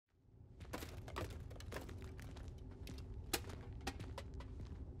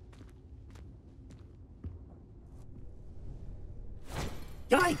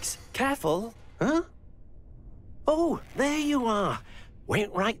Yikes! Careful! Huh? Oh, there you are. Wait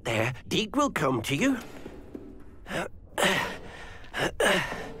right there. Deke will come to you.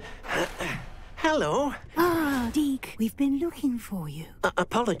 Hello. Ah, Deke, we've been looking for you.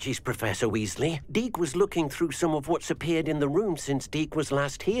 Apologies, Professor Weasley. Deke was looking through some of what's appeared in the room since Deke was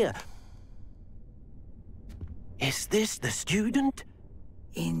last here. Is this the student?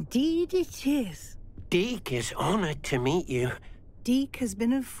 Indeed it is. Deke is honored to meet you. Deke has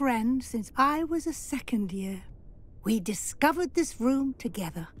been a friend since I was a second year. We discovered this room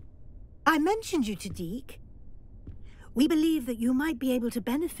together. I mentioned you to Deke. We believe that you might be able to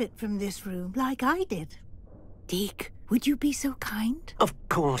benefit from this room like I did. Deke, would you be so kind? Of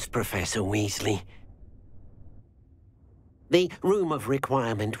course, Professor Weasley. The Room of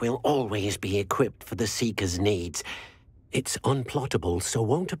Requirement will always be equipped for the Seeker's needs. It's unplottable, so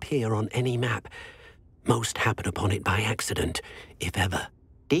won't appear on any map. Most happen upon it by accident, if ever.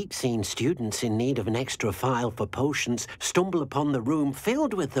 Deke's seen students in need of an extra file for potions stumble upon the room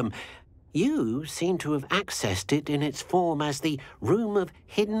filled with them. You seem to have accessed it in its form as the Room of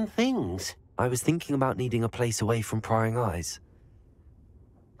Hidden Things. I was thinking about needing a place away from prying eyes.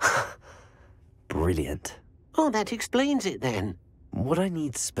 Brilliant. Oh, that explains it then. What I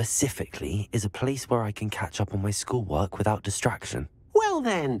need specifically is a place where I can catch up on my schoolwork without distraction. Well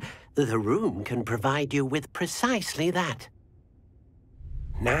then, the room can provide you with precisely that.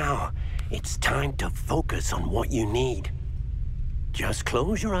 Now, it's time to focus on what you need. Just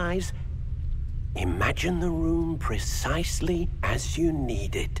close your eyes. Imagine the room precisely as you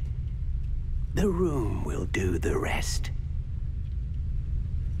need it. The room will do the rest.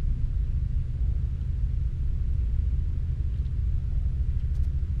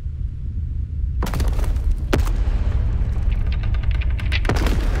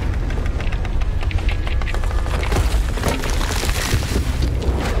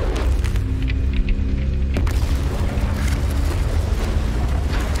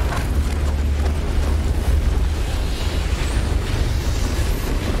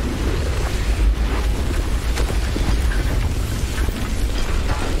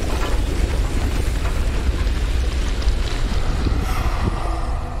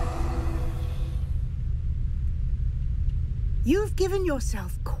 You've given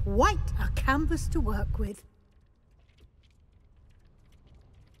yourself quite a canvas to work with.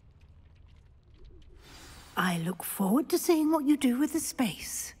 I look forward to seeing what you do with the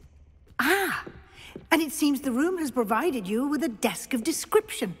space. Ah, and it seems the room has provided you with a desk of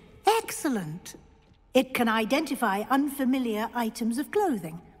description. Excellent. It can identify unfamiliar items of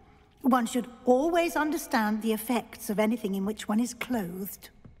clothing. One should always understand the effects of anything in which one is clothed.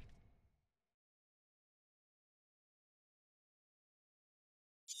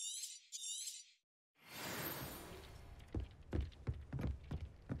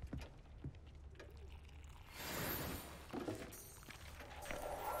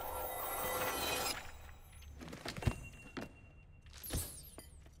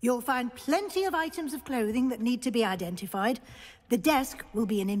 You'll find plenty of items of clothing that need to be identified. The desk will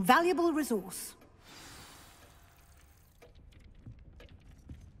be an invaluable resource.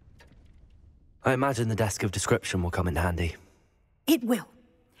 I imagine the desk of description will come in handy. It will.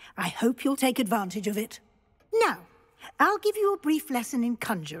 I hope you'll take advantage of it. Now, I'll give you a brief lesson in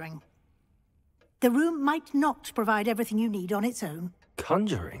conjuring. The room might not provide everything you need on its own.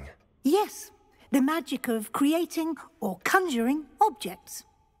 Conjuring? Yes, the magic of creating or conjuring objects.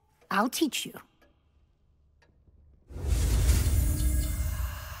 I'll teach you.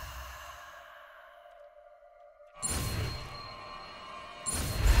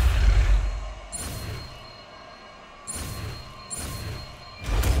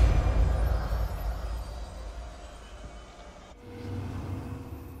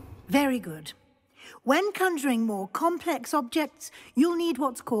 Very good. When conjuring more complex objects, you'll need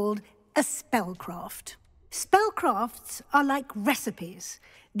what's called a spellcraft. Spellcrafts are like recipes.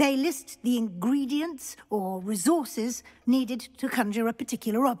 They list the ingredients or resources needed to conjure a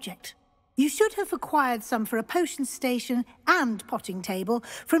particular object. You should have acquired some for a potion station and potting table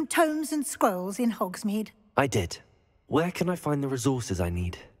from tomes and scrolls in Hogsmeade. I did. Where can I find the resources I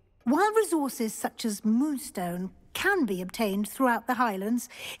need? While resources such as moonstone can be obtained throughout the Highlands,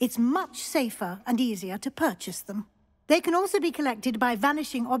 it's much safer and easier to purchase them. They can also be collected by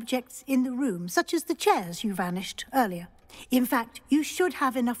vanishing objects in the room, such as the chairs you vanished earlier. In fact, you should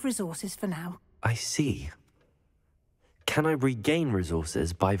have enough resources for now. I see. Can I regain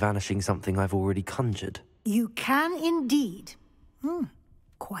resources by vanishing something I've already conjured? You can indeed.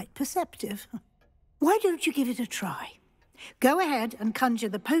 Quite perceptive. Why don't you give it a try? Go ahead and conjure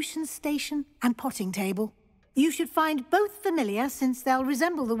the potion station and potting table. You should find both familiar, since they'll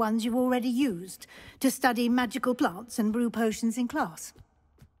resemble the ones you've already used to study magical plants and brew potions in class.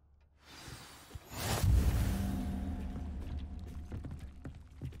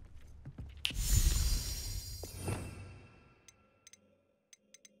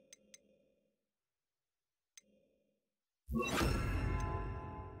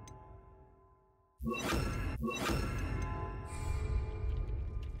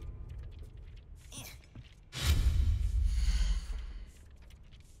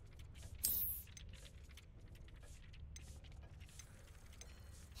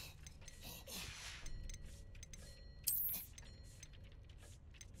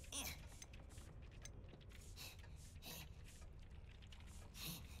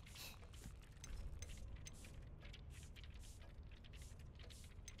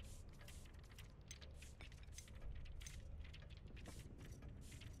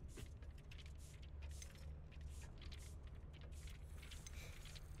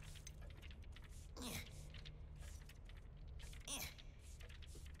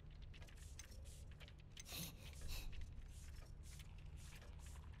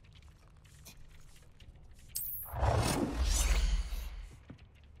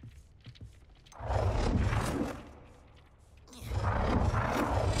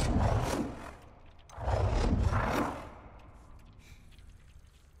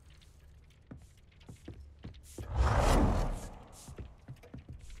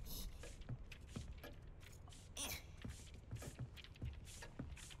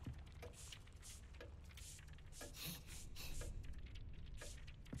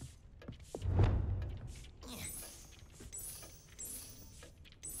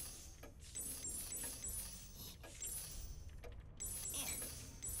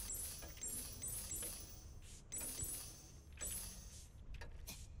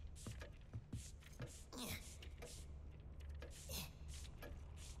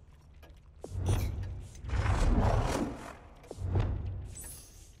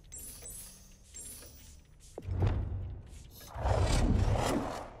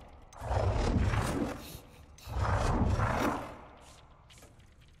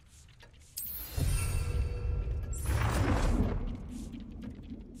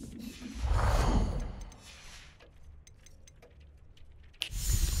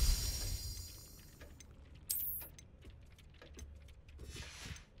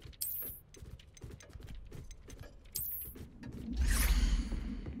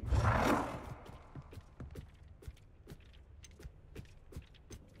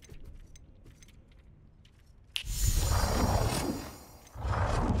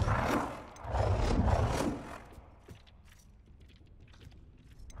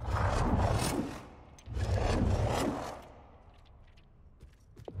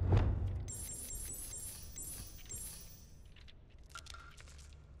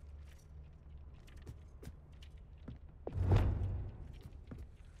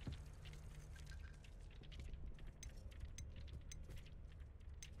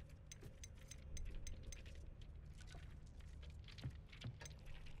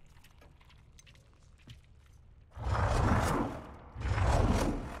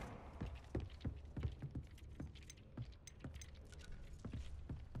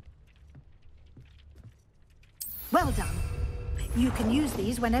 Well done. You can use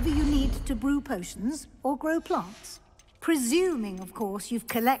these whenever you need to brew potions or grow plants. Presuming, of course, you've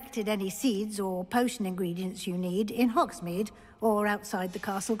collected any seeds or potion ingredients you need in Hogsmeade or outside the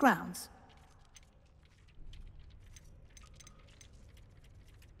castle grounds.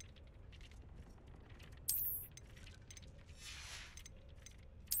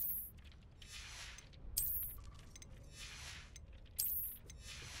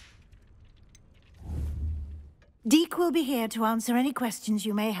 Deek will be here to answer any questions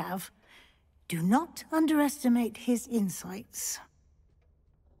you may have. Do not underestimate his insights.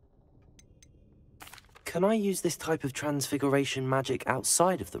 Can I use this type of transfiguration magic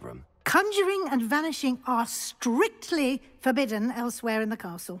outside of the room? Conjuring and vanishing are strictly forbidden elsewhere in the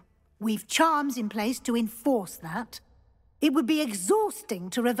castle. We've charms in place to enforce that. It would be exhausting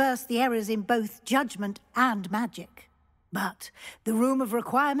to reverse the errors in both judgment and magic. But the Room of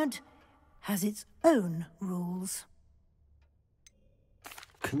Requirement has its own rules.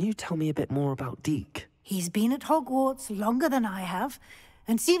 Can you tell me a bit more about Deek? He's been at Hogwarts longer than I have,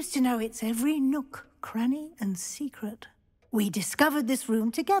 and seems to know its every nook, cranny, and secret. We discovered this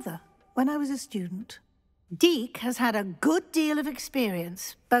room together when I was a student. Deek has had a good deal of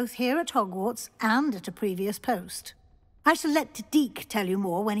experience, both here at Hogwarts and at a previous post. I shall let Deek tell you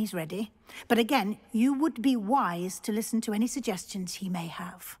more when he's ready, but again, you would be wise to listen to any suggestions he may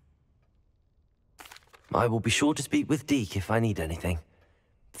have. I will be sure to speak with Deke if I need anything.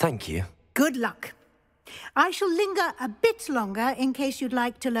 Thank you. Good luck. I shall linger a bit longer in case you'd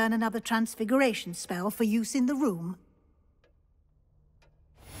like to learn another transfiguration spell for use in the room.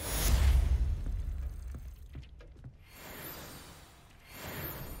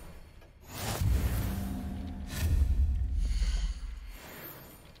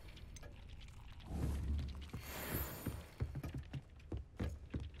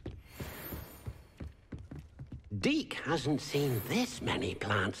 Deke hasn't seen this many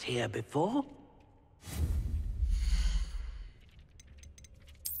plants here before.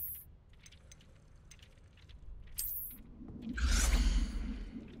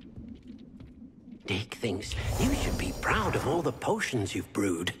 Deke thinks you should be proud of all the potions you've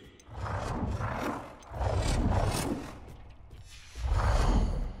brewed.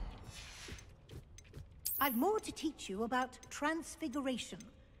 I've more to teach you about transfiguration,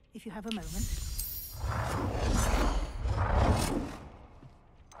 if you have a moment.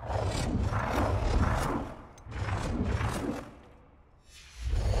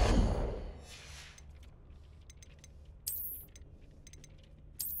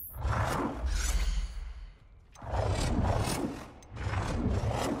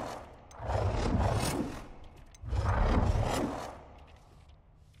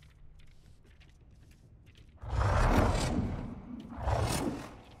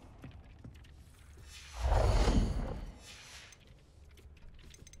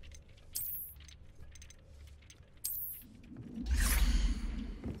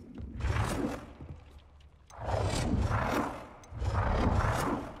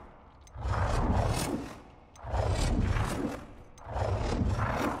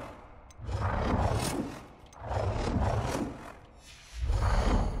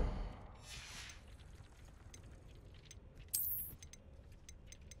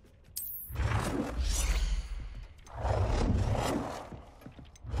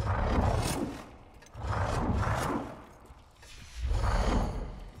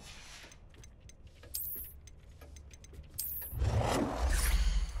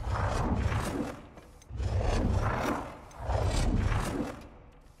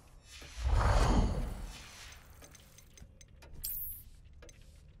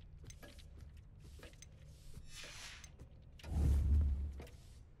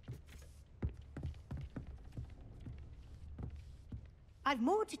 I've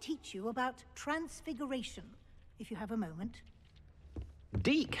more to teach you about transfiguration, if you have a moment.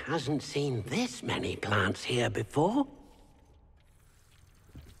 Deke hasn't seen this many plants here before.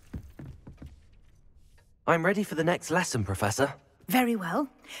 I'm ready for the next lesson, Professor. Very well.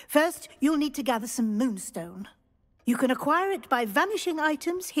 First, you'll need to gather some moonstone. You can acquire it by vanishing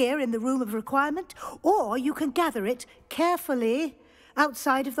items here in the Room of Requirement, or you can gather it carefully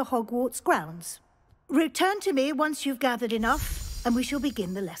outside of the Hogwarts grounds. Return to me once you've gathered enough, and we shall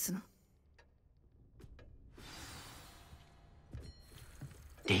begin the lesson.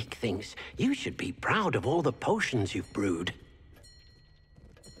 Deke thinks you should be proud of all the potions you've brewed.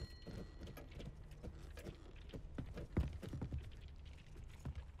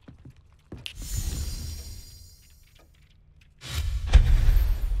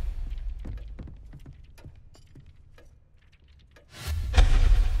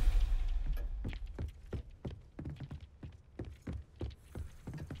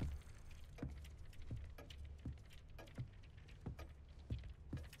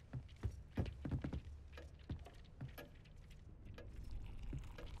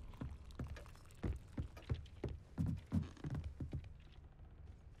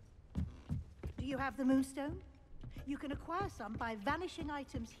 Do you have the moonstone? You can acquire some by vanishing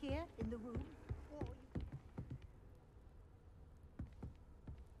items here in the room, or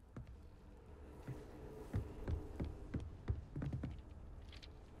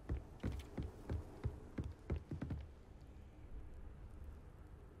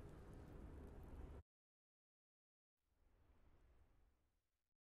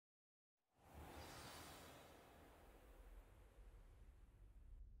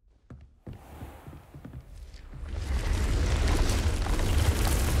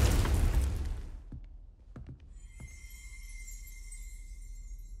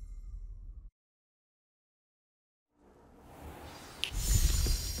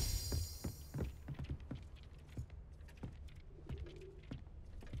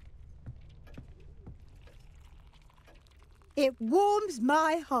It warms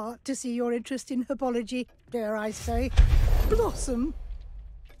my heart to see your interest in herbology, dare I say, blossom.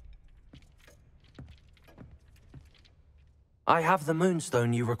 I have the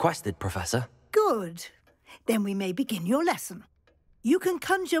moonstone you requested, Professor. Good. Then we may begin your lesson. You can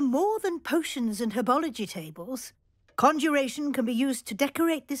conjure more than potions and herbology tables. Conjuration can be used to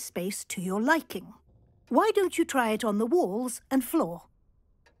decorate this space to your liking. Why don't you try it on the walls and floor?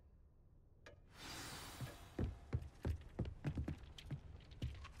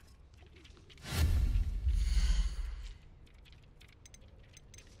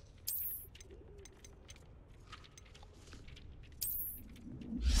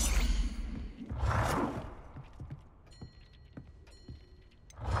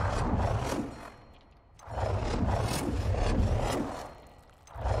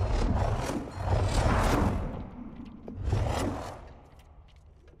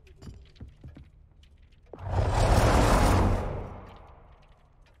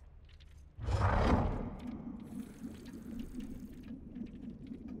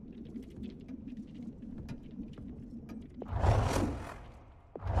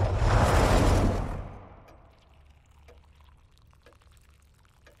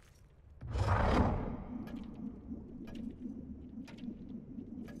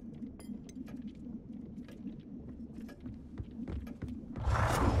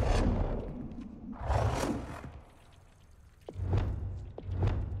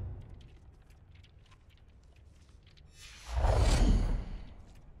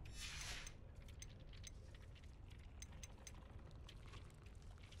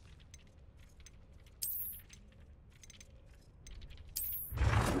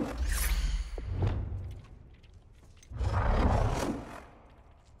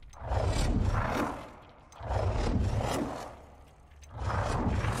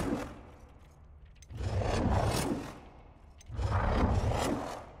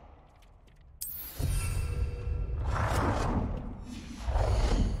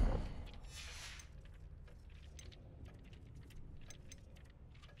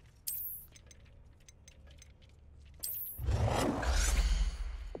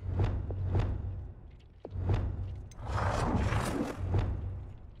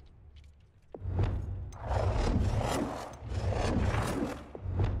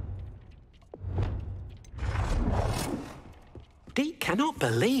 Dee cannot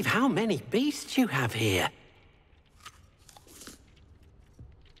believe how many beasts you have here.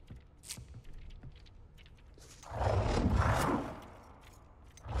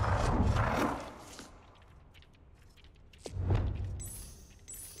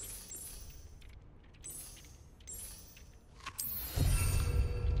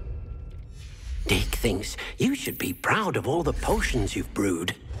 Dick thinks you should be proud of all the potions you've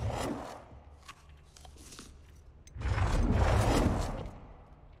brewed.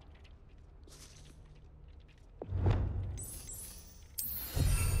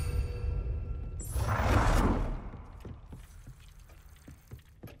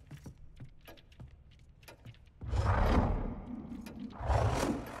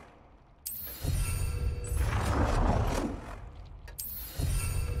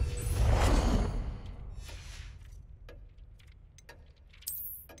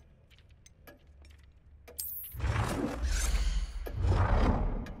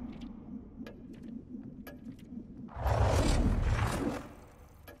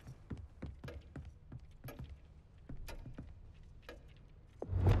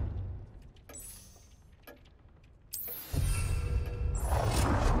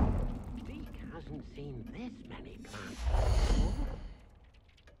 Seen this many plants before.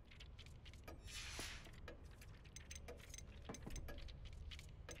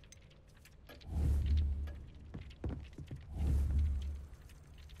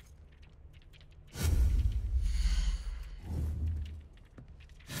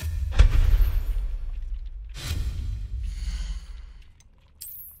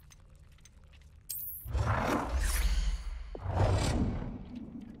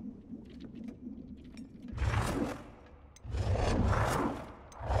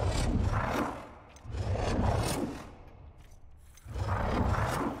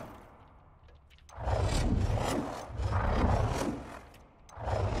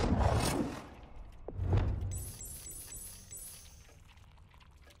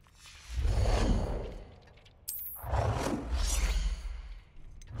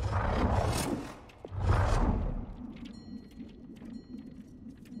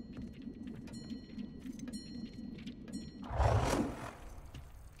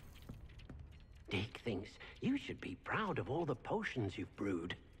 Dick thinks you should be proud of all the potions you've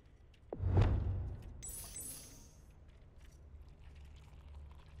brewed.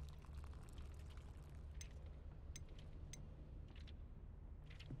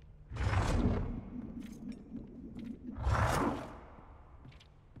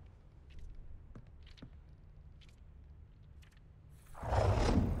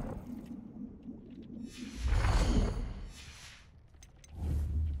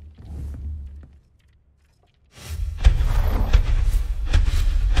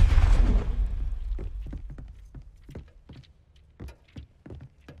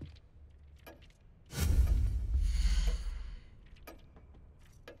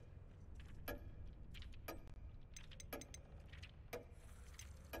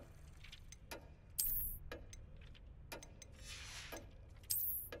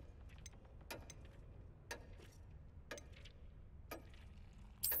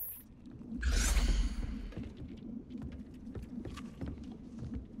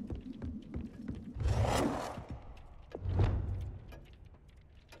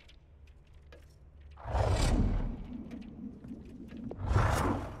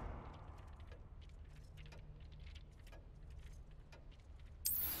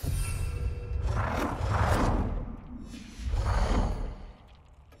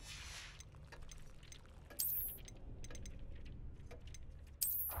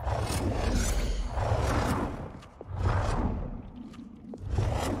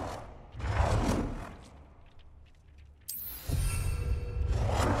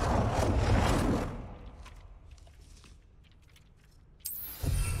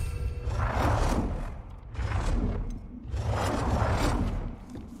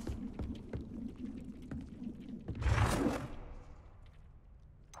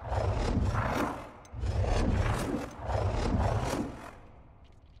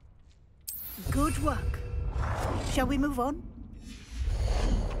 Shall we move on?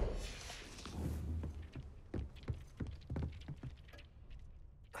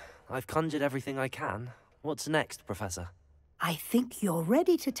 I've conjured everything I can. What's next, Professor? I think you're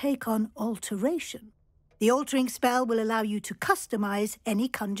ready to take on alteration. The altering spell will allow you to customize any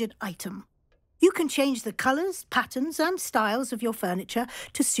conjured item. You can change the colors, patterns, and styles of your furniture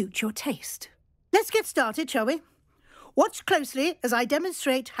to suit your taste. Let's get started, shall we? Watch closely as I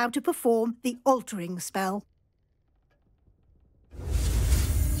demonstrate how to perform the altering spell.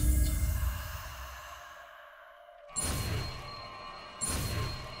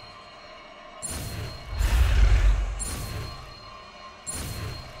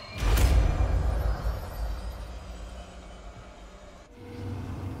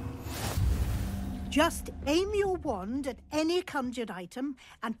 Just aim your wand at any conjured item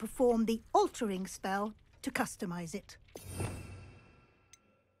and perform the altering spell to customize it.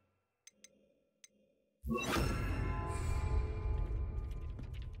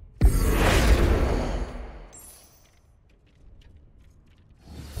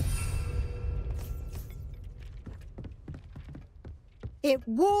 It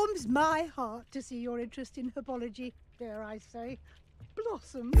warms my heart to see your interest in herbology, dare I say.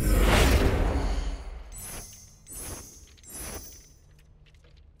 Blossom.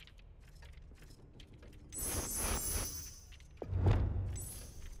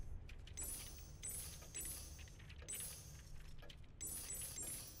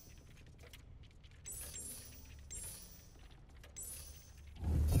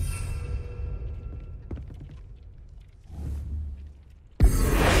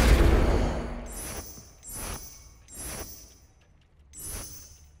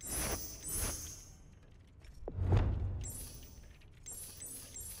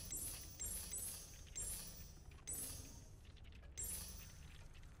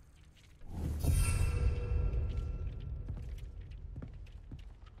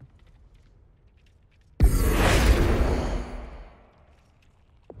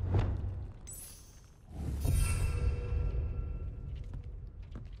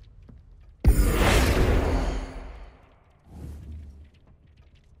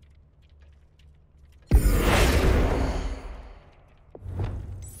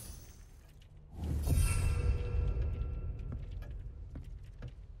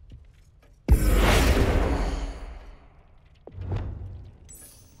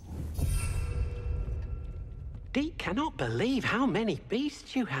 Deke cannot believe how many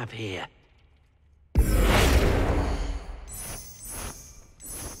beasts you have here.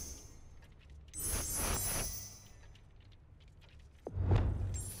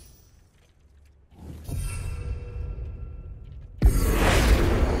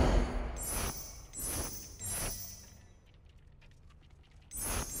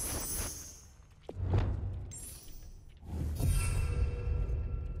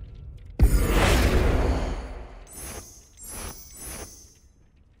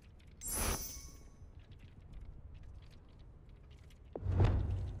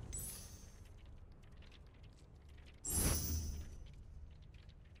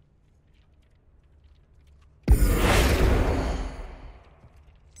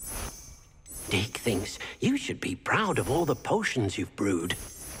 Deke thinks you should be proud of all the potions you've brewed.